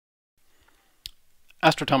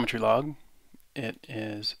Astrotometry log. It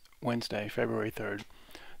is Wednesday, February 3rd,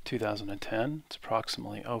 2010. It's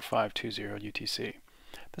approximately 0520 UTC.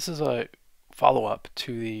 This is a follow-up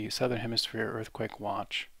to the Southern Hemisphere Earthquake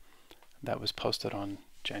Watch that was posted on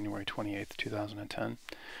January 28th, 2010,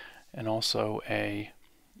 and also a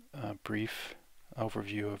brief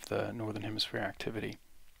overview of the Northern Hemisphere activity.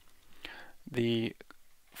 The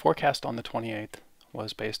forecast on the 28th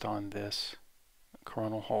was based on this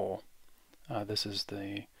coronal hole. This is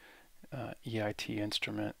the EIT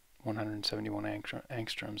instrument, 171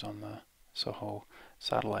 angstroms on the SOHO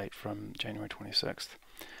satellite from January 26th.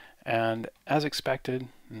 And as expected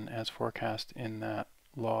and as forecast in that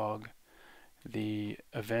log, the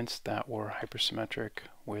events that were hypersymmetric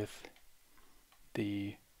with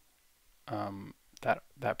the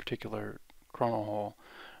that particular coronal hole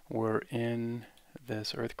were in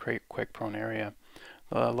this earthquake-prone area.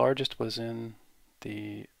 The largest was in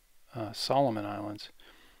the Solomon Islands.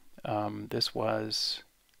 This was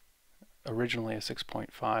originally a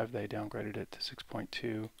 6.5. They downgraded it to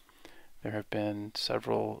 6.2. There have been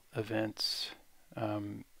several events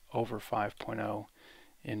over 5.0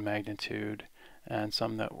 in magnitude, and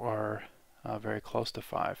some that were very close to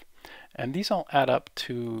 5. And these all add up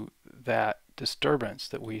to that disturbance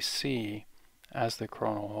that we see as the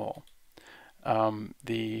coronal hole.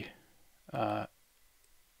 The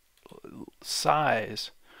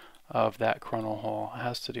size of that coronal hole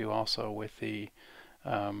has to do also with the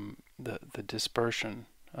dispersion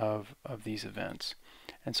of these events.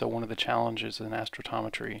 And so one of the challenges in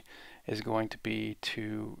astrotometry is going to be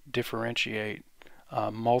to differentiate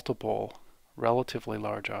multiple relatively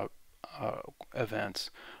large events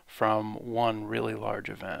from one really large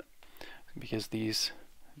event, because these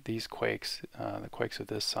quakes, the quakes of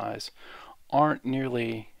this size, aren't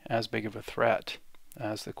nearly as big of a threat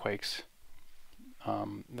as the quakes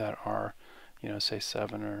that are, say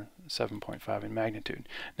 7 or 7.5 in magnitude.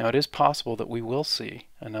 Now, it is possible that we will see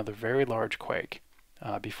another very large quake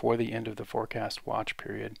before the end of the forecast watch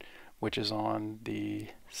period, which is on the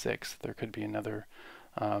 6th. There could be another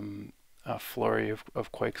a flurry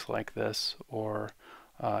of quakes like this, or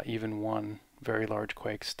even one very large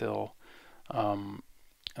quake still lying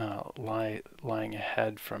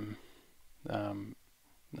ahead from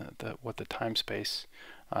what the time-space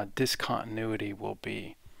discontinuity will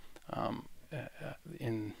be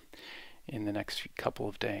in the next couple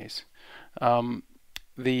of days.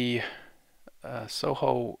 The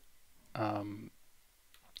SOHO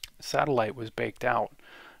satellite was baked out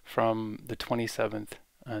from the 27th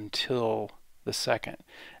until the 2nd,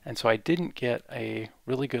 and so I didn't get a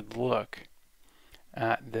really good look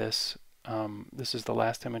at this. This is the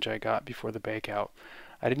last image I got before the bakeout.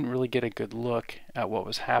 I didn't really get a good look at what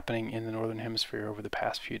was happening in the Northern Hemisphere over the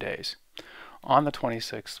past few days. On the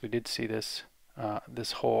 26th, we did see this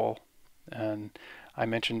hole, and I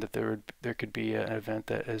mentioned that there could be an event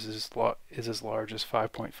that is as large as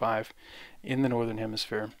 5.5 in the Northern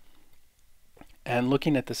Hemisphere. And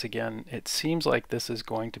looking at this again, it seems like this is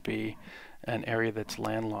going to be an area that's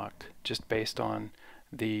landlocked, just based on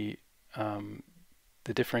the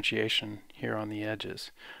differentiation here on the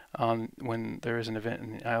edges. When there is an event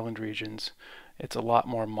in the island regions, it's a lot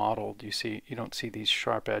more mottled. You don't see these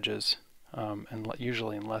sharp edges, and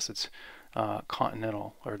usually unless it's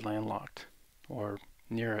continental or landlocked or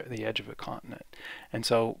near the edge of a continent. And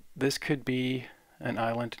so this could be an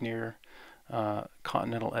island near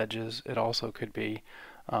continental edges. It also could be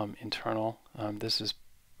internal. This is,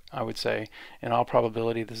 I would say, in all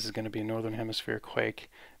probability, this is going to be a Northern Hemisphere quake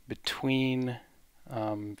between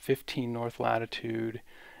 15 north latitude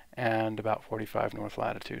and about 45 north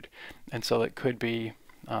latitude. And so it could be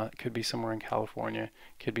somewhere in California,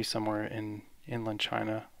 could be somewhere in inland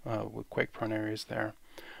China with quake-prone areas there.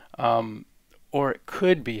 Or it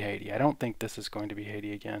could be Haiti. I don't think this is going to be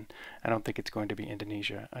Haiti again. I don't think it's going to be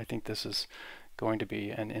Indonesia. I think this is going to be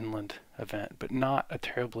an inland event, but not a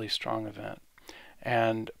terribly strong event.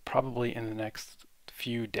 And probably in the next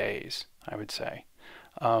few days, I would say.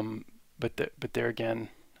 But there again,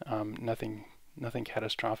 nothing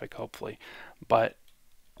catastrophic, hopefully. But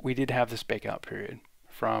we did have this bakeout period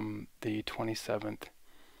from the 27th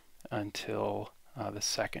until the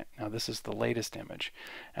 2nd. Now, this is the latest image,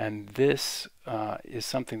 and this is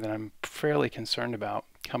something that I'm fairly concerned about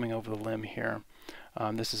coming over the limb here.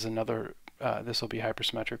 This is another. This will be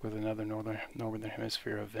hypersymmetric with another northern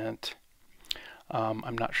hemisphere event.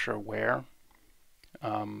 I'm not sure where,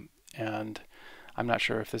 and I'm not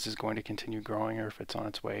sure if this is going to continue growing or if it's on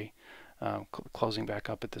its way closing back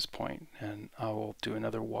up at this point. And I will do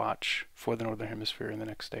another watch for the Northern Hemisphere in the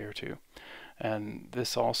next day or two. And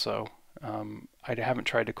this also, I haven't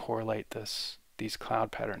tried to correlate these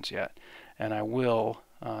cloud patterns yet, and I will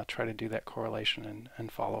try to do that correlation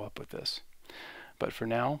and follow up with this. But for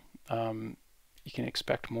now, you can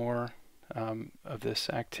expect more of this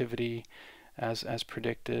activity as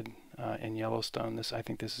predicted in Yellowstone. I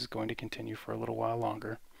think this is going to continue for a little while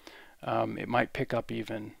longer. It might pick up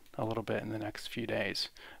even a little bit in the next few days,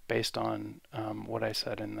 based on what I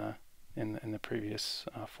said in the previous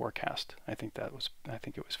forecast. I think it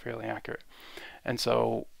was fairly accurate, and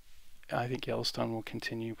so I think Yellowstone will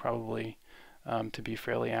continue probably to be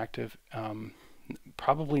fairly active.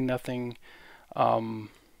 Probably nothing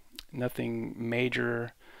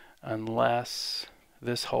major, unless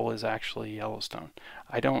this hole is actually Yellowstone.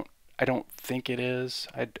 I don't think it is.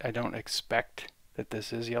 I don't expect that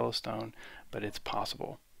this is Yellowstone, but it's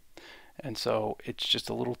possible. And so it's just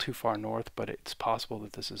a little too far north, but it's possible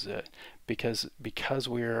that this is it, because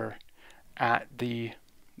we're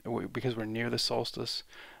near the solstice.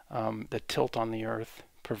 The tilt on the Earth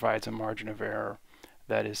provides a margin of error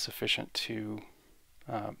that is sufficient to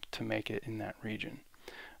make it in that region,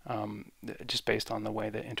 just based on the way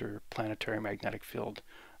the interplanetary magnetic field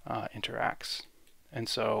interacts. And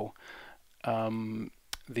so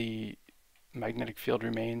the magnetic field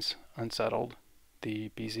remains unsettled.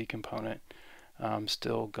 The BZ component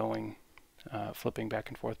still going, flipping back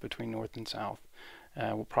and forth between north and south.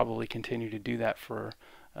 We'll probably continue to do that for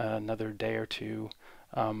another day or two.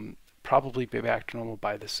 Probably be back to normal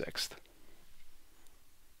by the 6th.